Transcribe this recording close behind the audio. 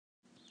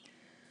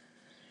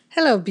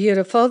Hello,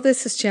 beautiful.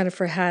 This is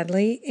Jennifer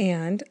Hadley,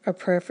 and our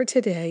prayer for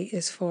today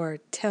is for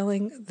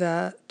telling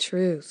the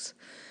truth.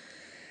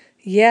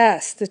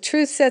 Yes, the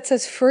truth sets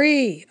us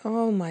free.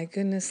 Oh my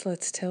goodness,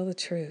 let's tell the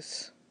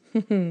truth.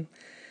 They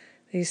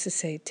used to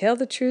say, tell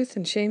the truth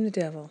and shame the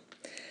devil.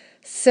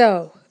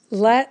 So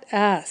let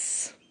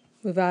us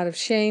move out of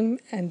shame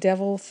and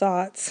devil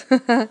thoughts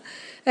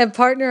and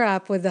partner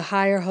up with the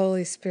higher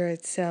Holy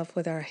Spirit self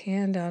with our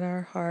hand on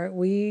our heart.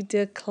 We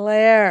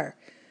declare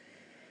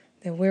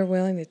that we're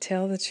willing to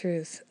tell the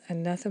truth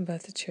and nothing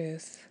but the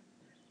truth.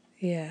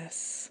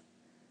 Yes,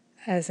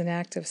 as an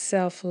act of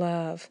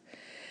self-love.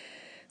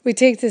 We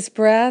take this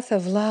breath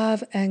of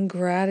love and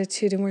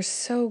gratitude, and we're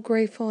so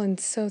grateful and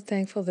so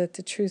thankful that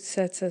the truth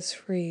sets us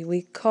free.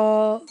 We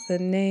call the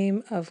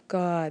name of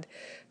God,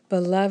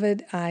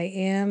 Beloved, I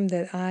am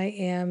that I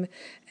am,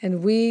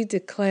 and we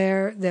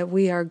declare that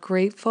we are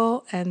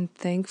grateful and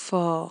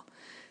thankful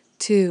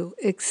to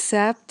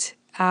accept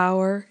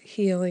our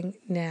healing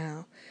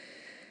now.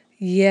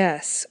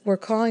 Yes, we're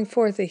calling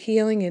forth a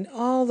healing in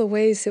all the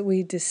ways that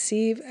we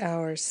deceive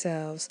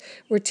ourselves.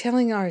 We're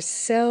telling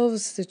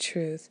ourselves the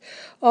truth.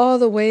 All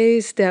the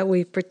ways that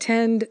we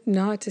pretend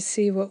not to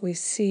see what we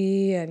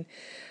see, and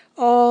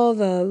all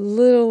the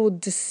little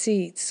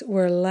deceits,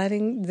 we're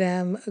letting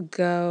them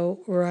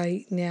go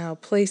right now,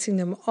 placing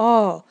them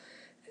all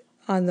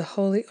on the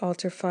holy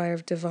altar fire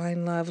of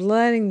divine love,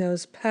 letting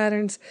those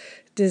patterns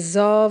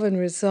dissolve and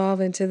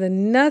resolve into the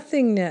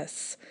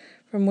nothingness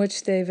from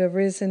which they've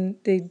arisen.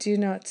 They do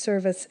not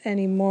serve us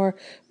anymore.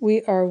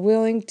 We are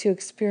willing to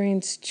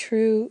experience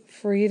true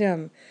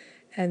freedom,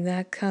 and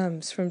that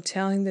comes from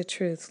telling the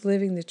truth,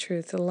 living the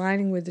truth,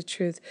 aligning with the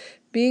truth,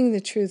 being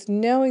the truth,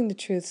 knowing the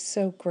truth.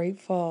 So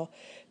grateful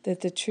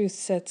that the truth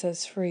sets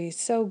us free.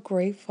 So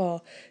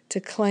grateful to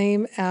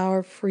claim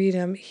our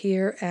freedom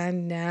here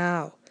and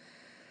now.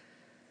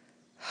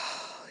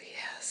 Oh,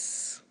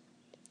 yes.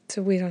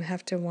 So we don't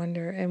have to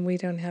wonder and we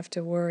don't have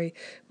to worry.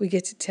 We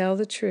get to tell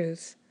the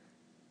truth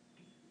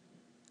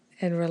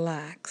and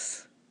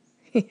relax.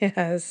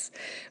 Yes,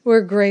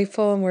 we're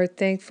grateful and we're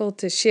thankful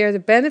to share the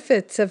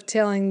benefits of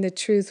telling the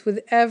truth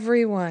with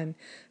everyone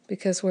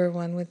because we're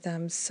one with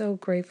them. So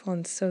grateful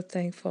and so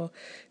thankful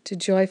to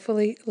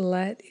joyfully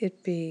let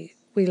it be.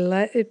 We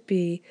let it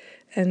be,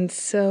 and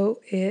so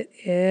it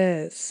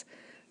is.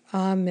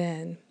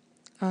 Amen.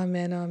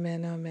 Amen,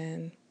 amen,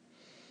 amen.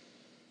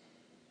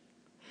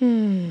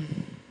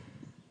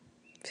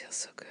 Feels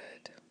so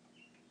good.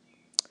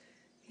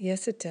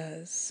 Yes, it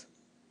does.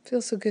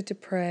 Feels so good to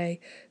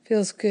pray.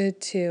 Feels good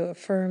to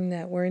affirm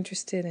that we're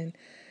interested in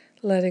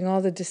letting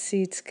all the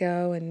deceits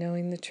go and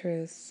knowing the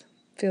truth.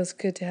 Feels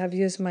good to have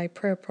you as my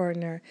prayer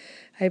partner.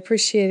 I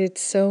appreciate it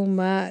so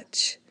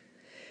much.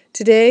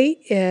 Today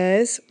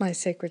is my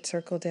Sacred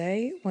Circle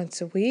Day. Once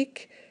a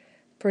week,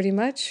 pretty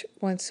much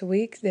once a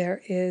week,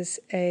 there is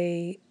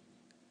a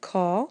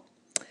call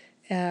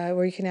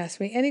where you can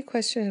ask me any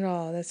question at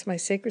all. That's my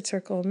Sacred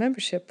Circle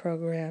membership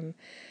program.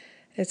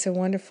 It's a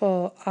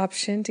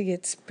option to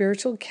get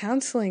spiritual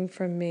counseling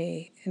from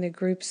me in a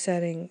group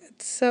setting.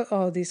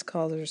 These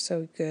calls are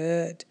so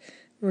good.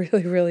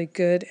 Really, really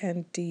good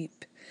and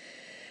deep.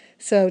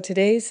 So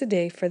today's the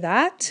day for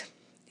that.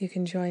 You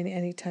can join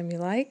anytime you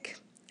like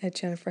at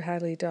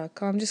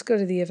jenniferhadley.com. Just go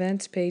to the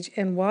events page,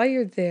 and while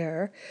you're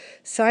there,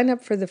 sign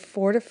up for the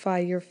Fortify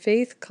Your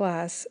Faith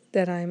class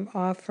that I'm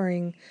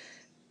offering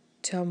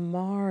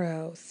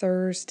tomorrow,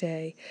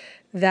 Thursday.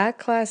 That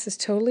class is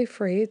totally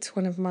free. It's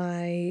one of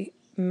my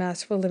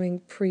Masterful Living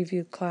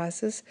preview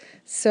classes.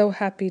 So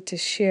happy to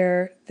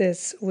share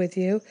this with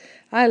you.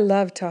 I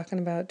love talking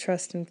about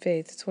trust and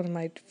faith. It's one of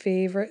my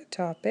favorite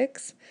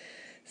topics.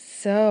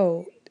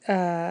 So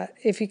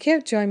if you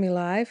can't join me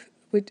live,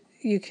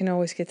 you can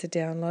always get the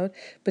download.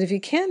 But if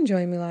you can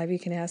join me live, you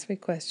can ask me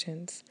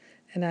questions.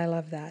 And I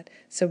love that.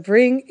 So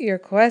bring your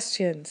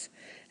questions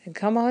and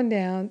come on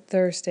down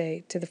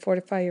Thursday to the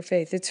Fortify Your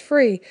Faith. It's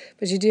free,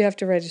 but you do have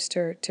to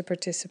register to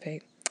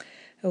participate.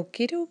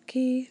 Okie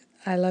dokie.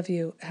 I love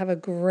you. Have a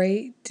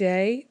great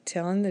day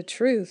telling the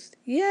truth.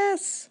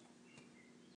 Yes.